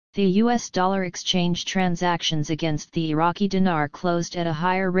The US dollar exchange transactions against the Iraqi dinar closed at a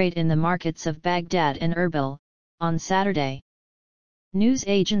higher rate in the markets of Baghdad and Erbil on Saturday. News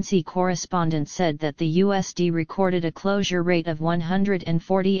agency correspondents said that the USD recorded a closure rate of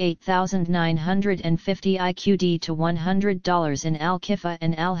 148,950 IQD to $100 in Al-Kifa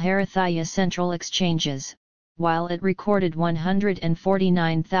and Al-Harithaya central exchanges, while it recorded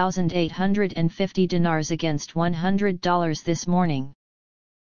 149,850 dinars against $100 this morning.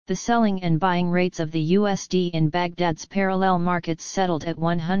 The selling and buying rates of the USD in Baghdad's parallel markets settled at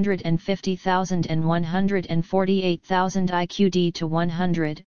 150,000 and 148,000 IQD to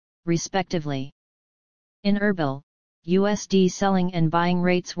 100, respectively. In Erbil, USD selling and buying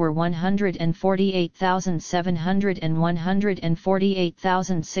rates were 148,700 and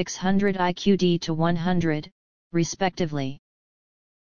 148,600 IQD to 100, respectively.